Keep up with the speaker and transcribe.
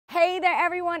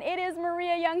everyone, it is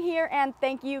Maria Young here, and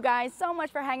thank you guys so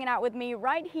much for hanging out with me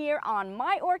right here on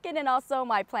my orchid and also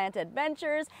my plant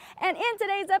adventures. And in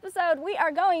today's episode, we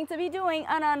are going to be doing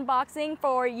an unboxing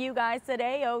for you guys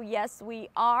today. Oh yes, we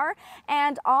are.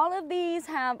 And all of these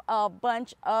have a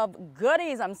bunch of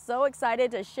goodies I'm so excited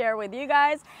to share with you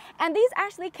guys. And these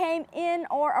actually came in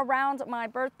or around my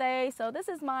birthday, so this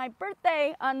is my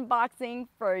birthday unboxing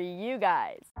for you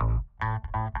guys.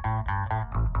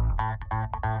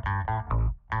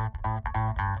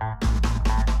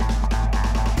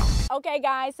 Okay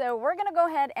guys, so we're gonna go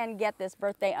ahead and get this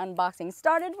birthday unboxing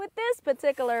started with this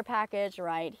particular package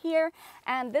right here.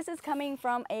 And this is coming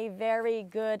from a very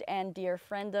good and dear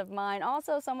friend of mine,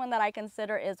 also someone that I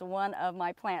consider is one of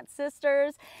my plant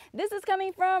sisters. This is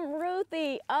coming from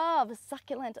Ruthie of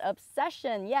Succulent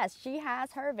Obsession. Yes, she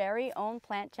has her very own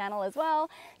plant channel as well,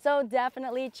 so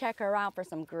definitely check her out for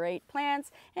some great plants,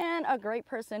 and a great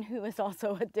person who is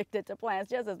also addicted to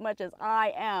plants just as much as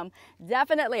I am,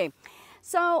 definitely.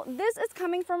 So this is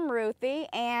coming from Ruthie,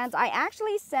 and I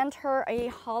actually sent her a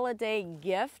holiday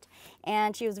gift,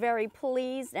 and she was very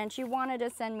pleased, and she wanted to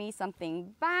send me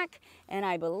something back, and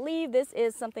I believe this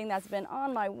is something that's been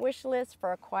on my wish list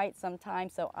for quite some time,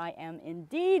 so I am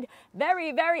indeed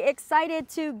very, very excited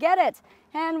to get it.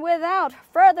 And without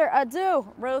further ado,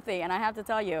 Ruthie, and I have to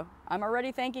tell you, I'm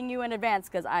already thanking you in advance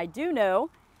because I do know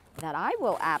that I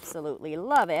will absolutely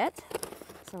love it.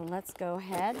 So let's go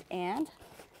ahead and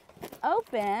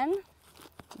open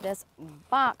this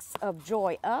box of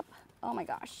joy up. Oh my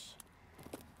gosh.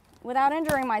 Without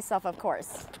injuring myself, of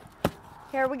course.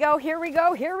 Here we go, here we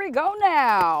go, here we go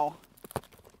now.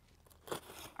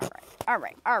 All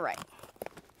right.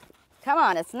 Come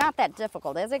on, it's not that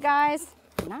difficult, is it, guys?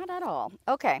 Not at all.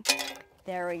 Okay,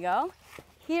 there we go.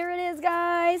 Here it is,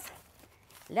 guys.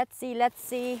 Let's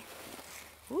see.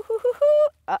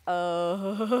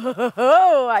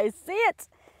 Uh-oh, I see it.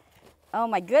 Oh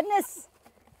my goodness.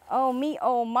 Oh me,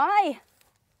 oh my.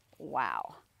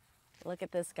 Wow. Look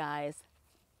at this, guys.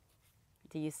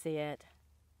 Do you see it?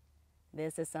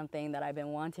 This is something that I've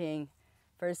been wanting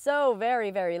for so very,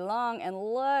 very long. And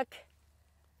look,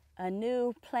 a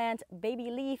new plant baby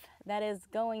leaf that is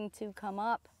going to come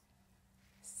up.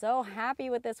 So happy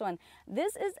with this one.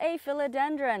 This is a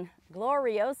Philodendron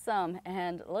gloriosum,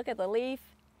 and look at the leaf.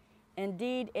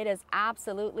 Indeed, it is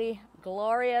absolutely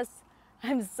glorious.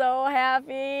 I'm so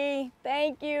happy.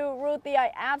 Thank you, Ruthie.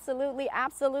 I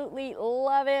absolutely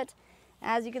love it.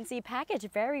 As you can see,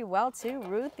 packaged very well too,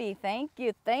 Ruthie. Thank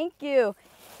you.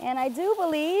 And I do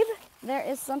believe there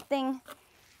is something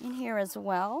in here as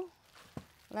well.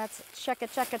 Let's check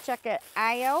it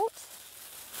out.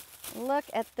 Look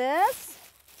at this.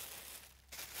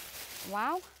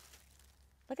 Wow.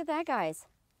 Look at that, guys.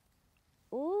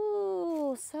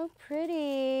 Ooh, so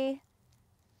pretty.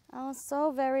 Oh,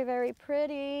 so very, very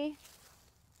pretty.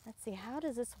 Let's see, how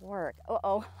does this work?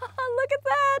 Uh-oh, look at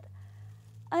that.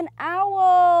 An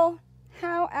owl.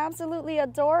 How absolutely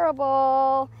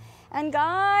adorable. And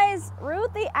guys,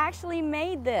 Ruthie actually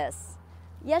made this.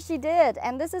 Yes, she did.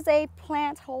 And this is a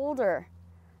plant holder.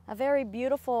 A very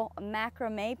beautiful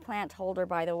macrame plant holder,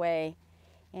 by the way.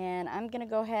 And I'm gonna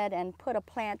go ahead and put a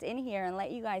plant in here and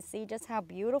let you guys see just how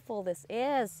beautiful this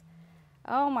is.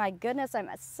 Oh my goodness,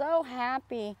 I'm so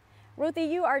happy. Ruthie,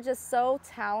 you are just so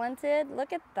talented.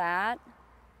 Look at that.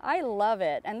 I love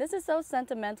it. And this is so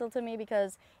sentimental to me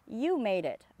because you made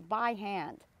it by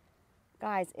hand.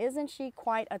 Guys, isn't she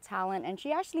quite a talent? And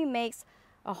she actually makes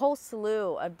a whole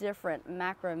slew of different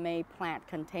macrame plant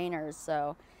containers.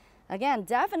 So again,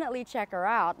 definitely check her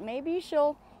out. Maybe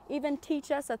she'll even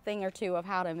teach us a thing or two of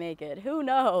how to make it. Who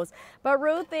knows? But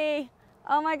Ruthie,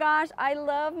 oh my gosh, I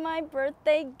love my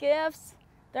birthday gifts.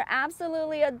 They're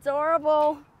absolutely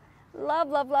adorable.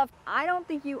 Love. I don't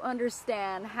think you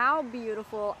understand how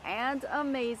beautiful and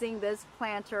amazing this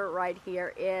planter right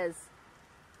here is.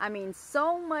 I mean,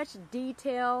 so much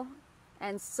detail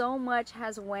and so much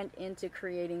has went into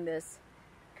creating this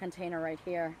container right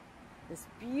here. This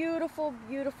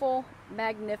beautiful,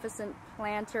 magnificent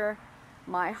planter.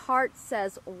 My heart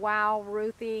says, wow,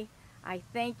 Ruthie. I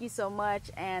thank you so much,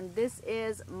 and this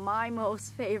is my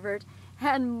most favorite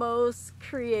and most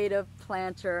creative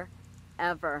planter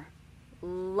ever.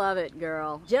 Love it,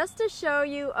 girl. Just to show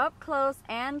you up close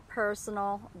and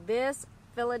personal, this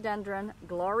Philodendron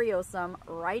gloriosum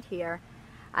right here.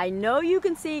 I know you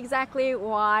can see exactly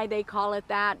why they call it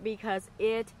that, because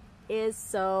it is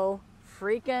so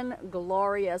freaking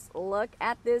glorious. Look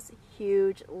at this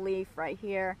huge leaf right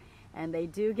here. And they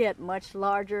do get much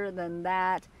larger than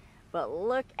that. But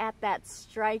look at that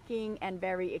striking and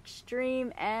very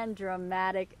extreme and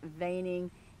dramatic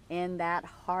veining in that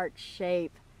heart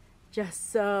shape.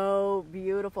 Just so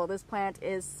beautiful. This plant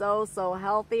is so, so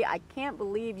healthy. I can't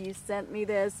believe you sent me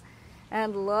this.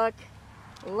 And look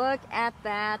at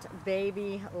that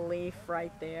baby leaf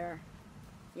right there.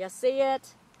 You see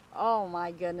it? Oh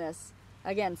my goodness.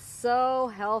 Again, so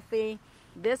healthy.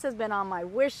 This has been on my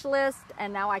wish list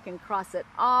and now I can cross it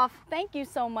off. Thank you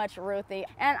so much, Ruthie.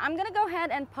 And I'm gonna go ahead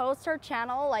and post her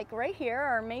channel like right here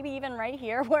or maybe even right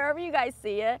here, wherever you guys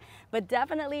see it. But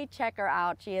definitely check her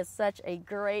out. She is such a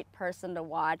great person to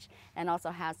watch and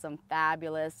also has some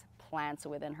fabulous plants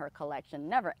within her collection.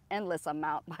 Never endless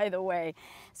amount, by the way.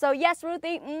 So yes,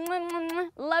 Ruthie,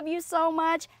 love you so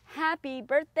much. Happy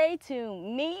birthday to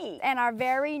me. And our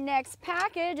very next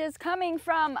package is coming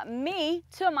from me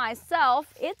to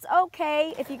myself. It's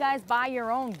okay if you guys buy your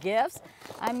own gifts.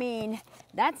 I mean,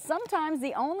 that's sometimes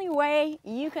the only way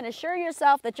you can assure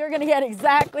yourself that you're going to get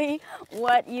exactly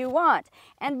what you want.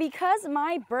 And because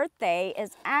my birthday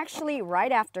is actually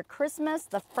right after Christmas,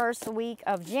 the first week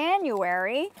of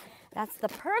January, that's the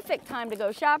perfect time to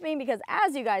go shopping because,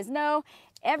 as you guys know,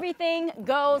 everything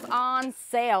goes on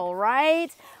sale,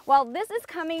 right? Well, this is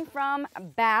coming from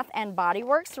Bath and Body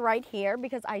Works right here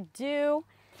because I do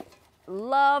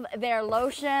love their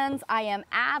lotions. I am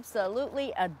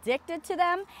absolutely addicted to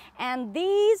them. And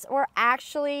these were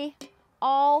actually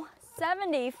all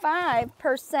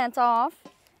 75% off.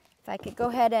 If I could go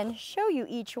ahead and show you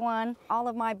each one. All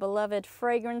of my beloved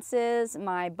fragrances,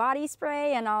 my body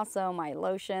spray, and also my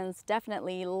lotions.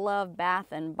 Definitely love Bath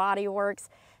and Body Works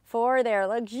for their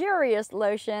luxurious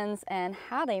lotions and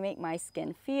how they make my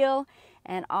skin feel,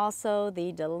 and also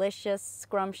the delicious,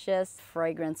 scrumptious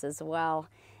fragrance as well.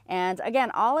 And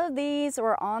again, all of these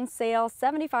were on sale,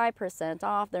 75%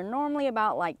 off. They're normally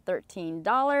about like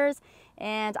 $13.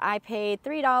 And I paid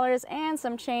 $3 and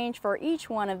some change for each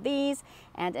one of these.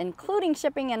 And including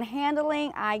shipping and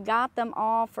handling, I got them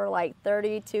all for like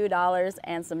 $32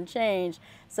 and some change.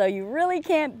 So you really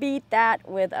can't beat that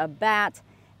with a bat.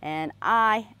 And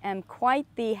I am quite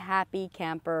the happy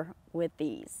camper with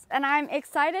these. And I'm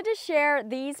excited to share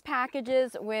these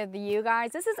packages with you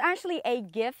guys. This is actually a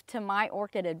gift to My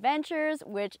Orchid Adventures,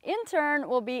 which in turn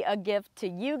will be a gift to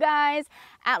you guys,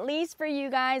 at least for you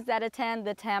guys that attend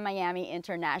the Tamiami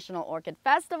International Orchid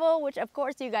Festival, which of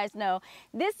course you guys know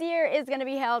this year is going to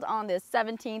be held on the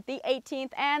 17th, the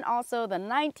 18th, and also the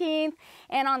 19th.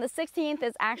 And on the 16th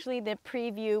is actually the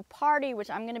preview party, which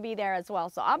I'm going to be there as well.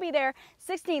 So I'll be there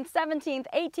 16th, 17th,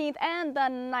 18th, and the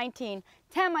 19th.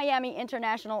 Tamiami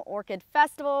International Orchid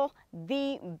Festival,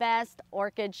 the best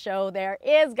orchid show there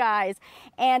is, guys.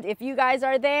 And if you guys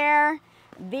are there,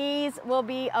 these will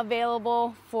be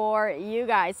available for you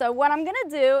guys. So what I'm gonna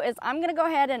do is I'm gonna go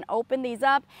ahead and open these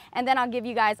up and then I'll give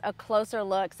you guys a closer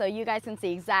look so you guys can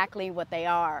see exactly what they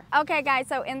are. Okay guys,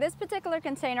 so in this particular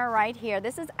container right here,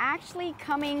 this is actually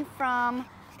coming from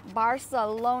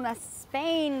Barcelona,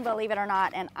 Spain, believe it or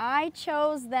not, and I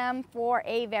chose them for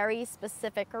a very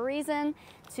specific reason,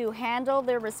 to handle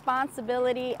the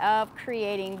responsibility of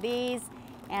creating these.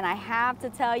 And I have to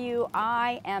tell you,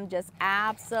 I am just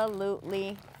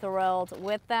absolutely thrilled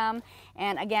with them.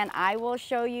 And again, I will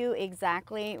show you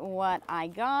exactly what I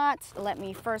got. Let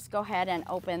me first go ahead and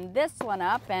open this one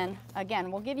up, and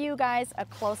again, we'll give you guys a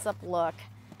close-up look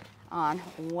on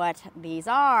what these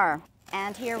are.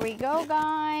 And here we go,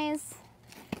 guys.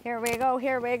 Here we go,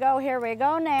 here we go, here we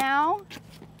go now.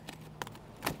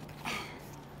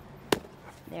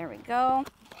 There we go.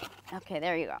 Okay,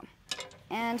 there you go.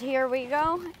 And here we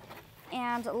go.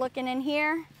 And looking in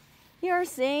here, you're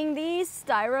seeing these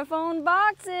styrofoam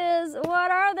boxes. What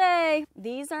are they?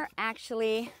 These are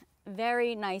actually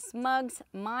very nice mugs,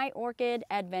 My Orchid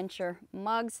Adventure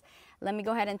mugs. Let me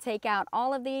go ahead and take out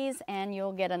all of these and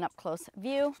you'll get an up-close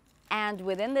view. And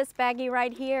within this baggie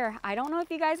right here, I don't know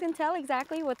if you guys can tell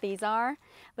exactly what these are,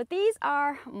 but these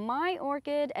are My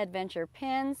Orchid Adventure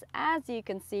pins, as you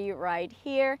can see right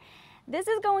here. This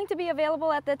is going to be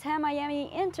available at the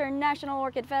Tamiami International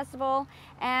Orchid Festival,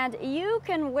 and you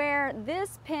can wear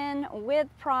this pin with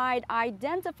pride,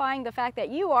 identifying the fact that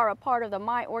you are a part of the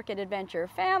My Orchid Adventure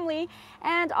family,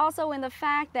 and also in the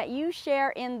fact that you share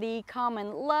in the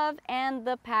common love and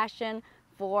the passion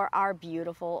for our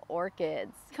beautiful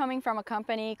orchids. Coming from a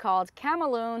company called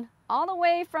Cameloon, all the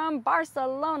way from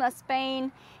Barcelona,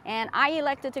 Spain, and I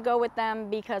elected to go with them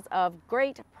because of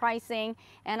great pricing,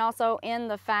 and also in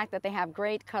the fact that they have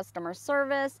great customer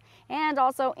service, and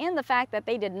also in the fact that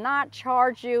they did not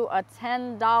charge you a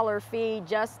 $10 fee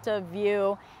just to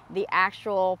view the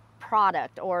actual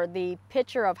product or the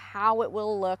picture of how it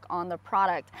will look on the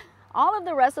product. All of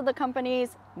the rest of the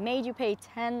companies made you pay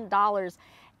 $10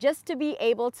 just to be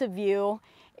able to view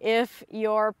if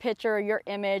your picture, your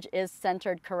image is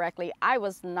centered correctly. I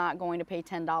was not going to pay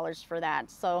 $10 for that.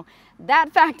 So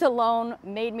that fact alone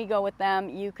made me go with them.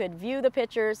 You could view the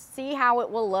pictures, see how it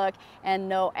will look, and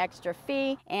no extra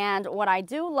fee. And what I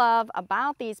do love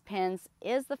about these pins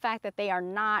is the fact that they are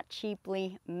not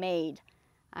cheaply made.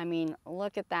 I mean,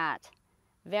 look at that.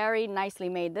 Very nicely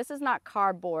made. This is not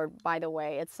cardboard, by the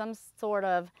way. It's some sort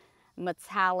of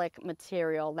metallic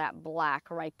material, that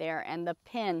black right there, and the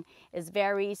pin is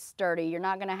very sturdy. You're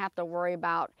not going to have to worry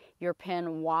about your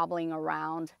pin wobbling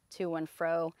around to and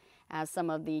fro as some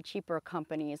of the cheaper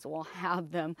companies will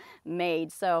have them made.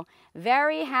 So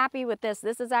very happy with this.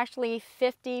 This is actually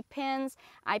 50 pins.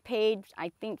 I paid,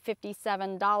 I think,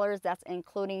 $57. That's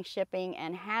including shipping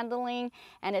and handling,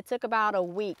 and it took about a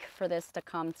week for this to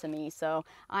come to me. So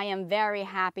I am very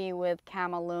happy with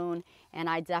Camaloon, and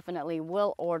I definitely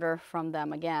will order from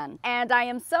them again. And I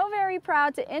am so very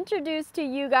proud to introduce to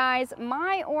you guys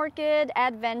my Orchid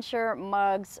Adventure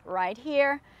mugs right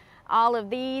here. All of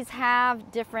these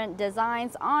have different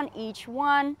designs on each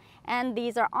one, and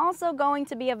these are also going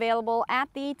to be available at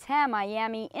the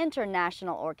Tamiami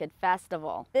International Orchid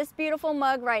Festival. This beautiful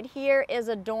mug right here is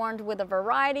adorned with a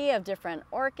variety of different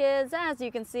orchids. As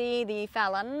you can see, the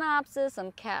Phalaenopsis,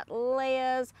 some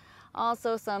Cattleyas,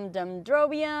 also some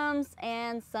Dendrobiums,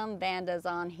 and some Vandas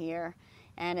on here.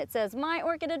 And it says, "My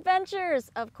Orchid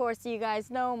Adventures." Of course, you guys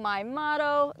know my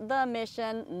motto, the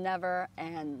mission never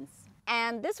ends.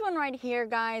 And this one right here,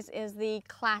 guys, is the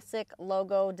classic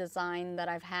logo design that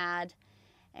I've had.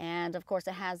 And of course,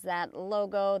 it has that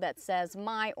logo that says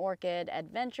My Orchid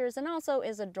Adventures, and also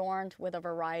is adorned with a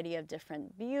variety of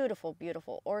different beautiful,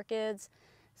 beautiful orchids.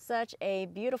 Such a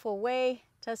beautiful way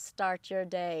to start your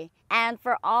day. And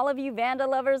for all of you Vanda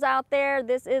lovers out there,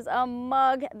 this is a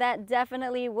mug that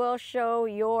definitely will show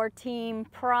your team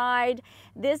pride.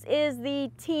 This is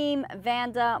the Team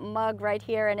Vanda mug right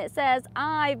here, and it says,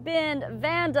 "I've been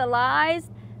vandalized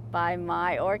by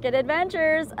My Orchid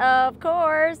Adventures," of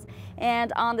course.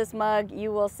 And on this mug,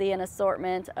 you will see an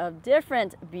assortment of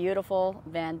different beautiful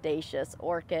Vandaceous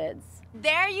orchids.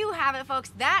 There you have it, folks.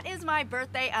 That is my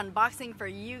birthday unboxing for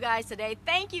you guys today.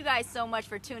 Thank you guys so much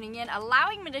for tuning in,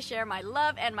 allowing me to share my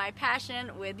love and my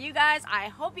passion with you guys. I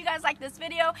hope you guys liked this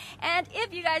video, and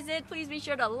if you guys did, please be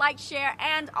sure to like, share,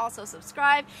 and also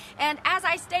subscribe. And as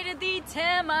I stated, the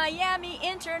Tamiami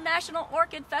International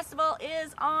Orchid Festival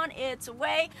is on its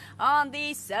way on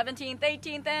the 17th,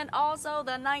 18th, and also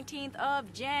the 19th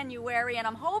of January, and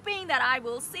I'm hoping that I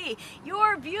will see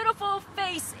your beautiful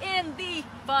face in the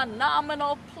phenomenal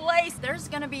place. There's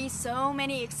gonna be so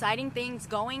many exciting things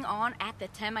going on at the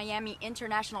Tamiami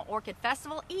International Orchid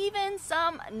Festival, even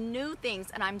some new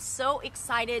things, and I'm so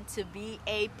excited to be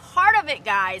a part of it,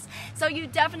 guys. So you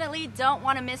definitely don't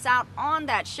want to miss out on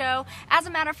that show. As a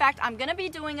matter of fact, I'm gonna be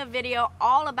doing a video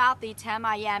all about the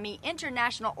Tamiami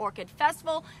International Orchid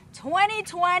Festival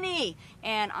 2020,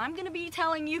 and I'm gonna be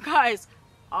telling you guys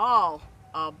all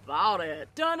about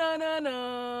it.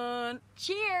 Dun-dun-dun-dun.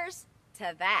 Cheers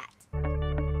to that.